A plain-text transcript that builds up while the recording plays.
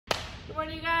Good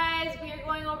morning, you guys. We are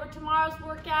going over tomorrow's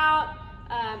workout.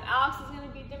 Alex is going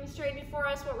to be demonstrating for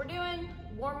us what we're doing.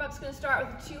 Warm-up's going to start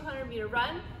with a 200-meter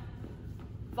run,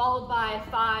 followed by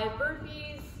 5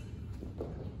 burpees.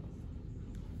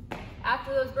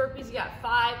 After those burpees, you got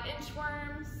 5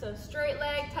 inchworms. So straight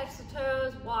leg, touch the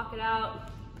toes, walk it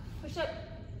out, push up,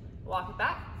 walk it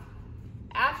back.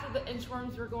 After the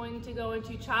inchworms, we're going to go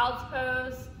into child's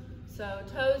pose. So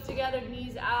toes together,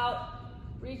 knees out,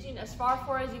 reaching as far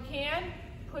forward as you can,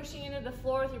 pushing into the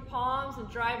floor with your palms and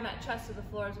driving that chest to the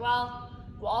floor as well.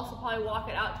 We'll also probably walk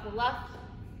it out to the left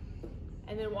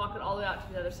and then walk it all the way out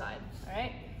to the other side, all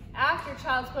right? After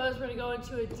child's pose, we're gonna go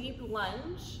into a deep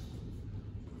lunge.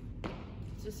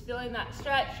 Just feeling that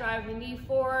stretch, drive the knee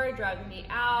forward, drive the knee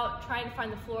out, trying to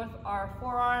find the floor with our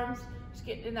forearms, just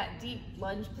getting in that deep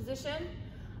lunge position.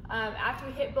 After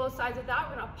we hit both sides of that,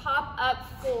 we're gonna pop up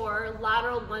for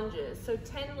lateral lunges. So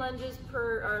 10 lunges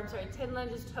 10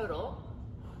 lunges total.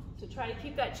 So try to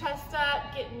keep that chest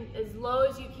up, getting as low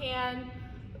as you can.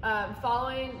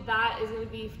 Following that is gonna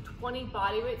be 20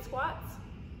 bodyweight squats.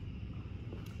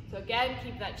 So again,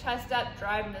 keep that chest up,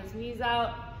 driving those knees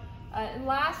out. And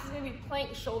last is gonna be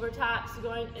plank shoulder taps. So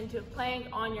going into a plank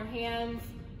on your hands,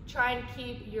 trying to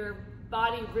keep your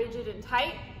body rigid and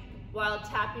tight while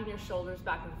tapping your shoulders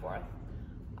back and forth.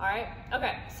 All right,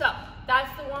 okay, so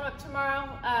that's the warm up tomorrow.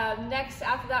 Next,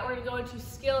 after that, we're gonna go into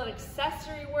skill and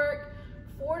accessory work.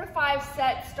 4 to 5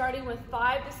 sets, starting with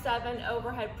 5 to 7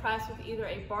 overhead press with either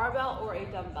a barbell or a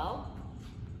dumbbell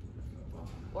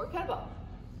or kettlebell.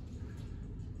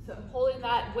 So holding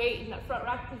that weight in that front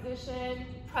rack position,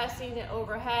 pressing it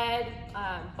overhead,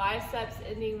 biceps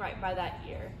ending right by that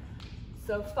ear.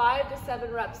 So 5 to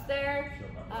 7 reps there.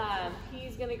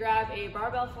 He's gonna grab a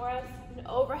barbell for us. An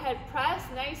overhead press,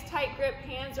 nice tight grip,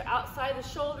 hands are outside the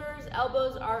shoulders,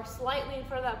 elbows are slightly in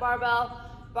front of that barbell,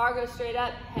 bar goes straight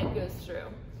up, head goes through.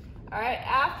 All right,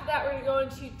 after that we're gonna go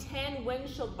into 10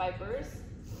 windshield wipers.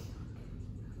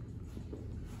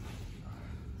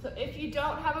 So if you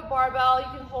don't have a barbell,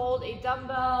 you can hold a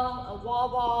dumbbell, a wall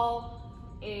ball,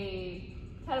 a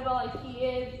kettlebell like he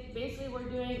is. Basically what we're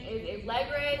doing is a leg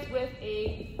raise with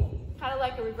a kind of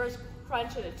like a reverse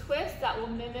crunch and a twist that will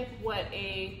mimic what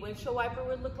a windshield wiper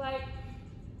would look like.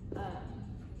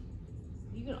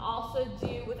 You can also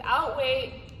do, without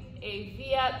weight, a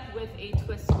V-up with a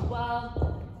twist as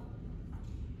well.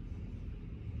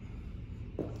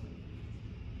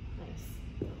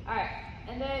 Nice. All right,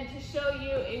 and then to show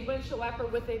you a windshield wiper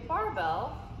with a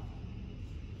barbell,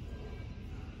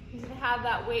 he's gonna have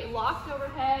that weight locked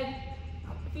overhead.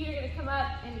 Feet are gonna come up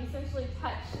and essentially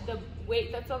touch the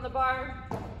weight that's on the bar.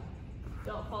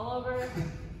 Don't fall over.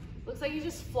 Looks like he's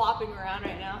just flopping around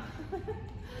right now.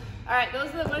 All right,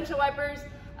 those are the windshield wipers.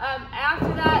 After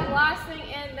that, the last thing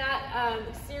in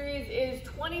that series is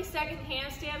 20-second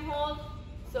handstand hold.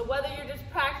 So whether you're just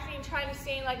practicing trying to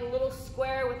stay in like a little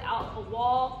square without a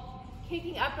wall,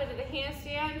 kicking up into the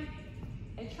handstand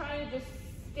and trying to just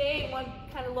stay in one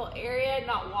kind of little area,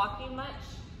 not walking much.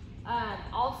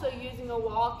 Also using the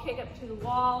wall, kick up to the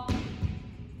wall,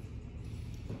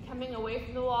 coming away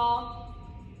from the wall,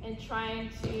 and trying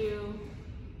to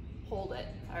hold it,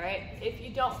 all right? If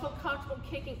you don't feel comfortable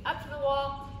kicking up to the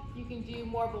wall, you can do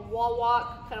more of a wall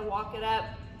walk, kind of walk it up,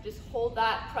 just hold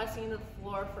that, pressing the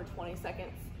floor for 20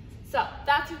 seconds. So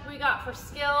that's what we got for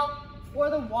skill.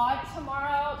 For the WOD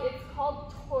tomorrow, it's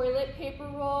called toilet paper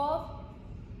roll.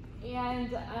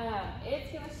 And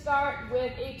it's gonna start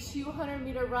with a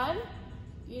 200-meter run.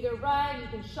 Either run, you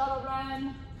can shuttle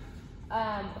run,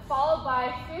 followed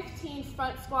by 15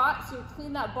 front squats. So you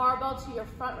clean that barbell to your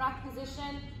front rack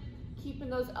position, keeping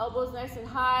those elbows nice and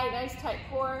high, nice tight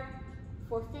core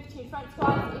for 15 front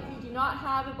squats. If you do not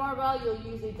have a barbell,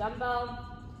 you'll use a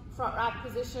dumbbell, front rack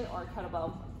position, or a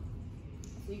kettlebell.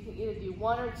 So you can either do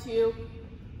 1 or 2,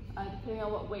 depending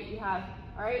on what weight you have.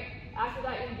 All right, after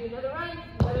that, you're gonna do another run,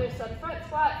 another set of front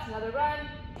squats, another run.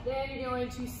 Then you're going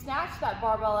to snatch that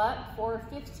barbell up for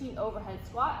 15 overhead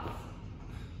squats.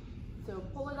 So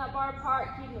pulling that bar apart,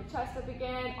 keeping the chest up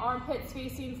again, armpits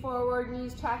facing forward,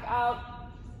 knees track out.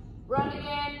 Run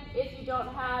again. If you don't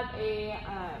have a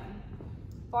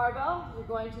barbell, you're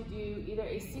going to do either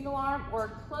a single arm or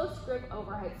a close grip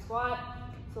overhead squat.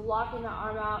 So locking that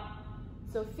arm out.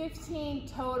 So 15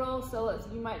 total, so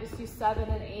you might just do 7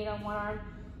 and 8 on one arm.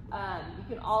 You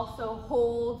can also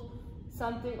hold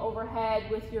something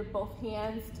overhead with your both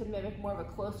hands to mimic more of a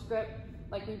close grip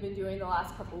like we've been doing the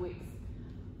last couple weeks.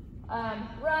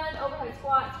 Run, overhead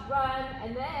squats, run,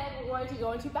 and then we're going to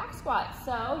go into back squats.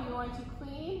 So you're going to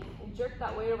clean and jerk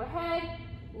that weight overhead,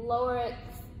 lower it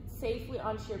safely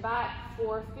onto your back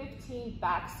for 15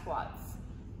 back squats.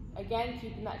 Again,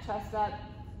 keeping that chest up.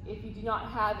 If you do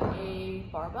not have a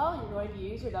barbell, you're going to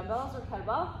use your dumbbells or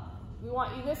kettlebell. We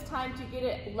want you this time to get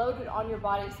it loaded on your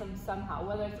body somehow,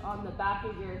 whether it's on the back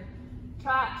of your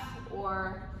traps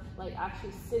or like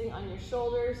actually sitting on your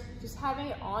shoulders, just having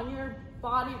it on your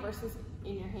body versus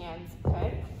in your hands,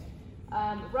 okay?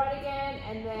 Run again,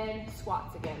 and then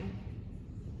squats again,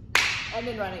 and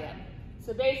then run again.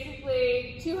 So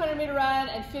basically 200-meter run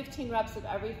and 15 reps of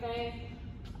everything.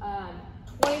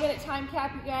 20-minute time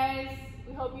cap, you guys.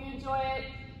 We hope you enjoy it.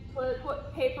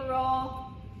 Toilet paper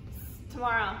roll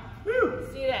tomorrow. Woo!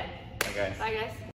 See you then. Bye, guys. Bye, guys.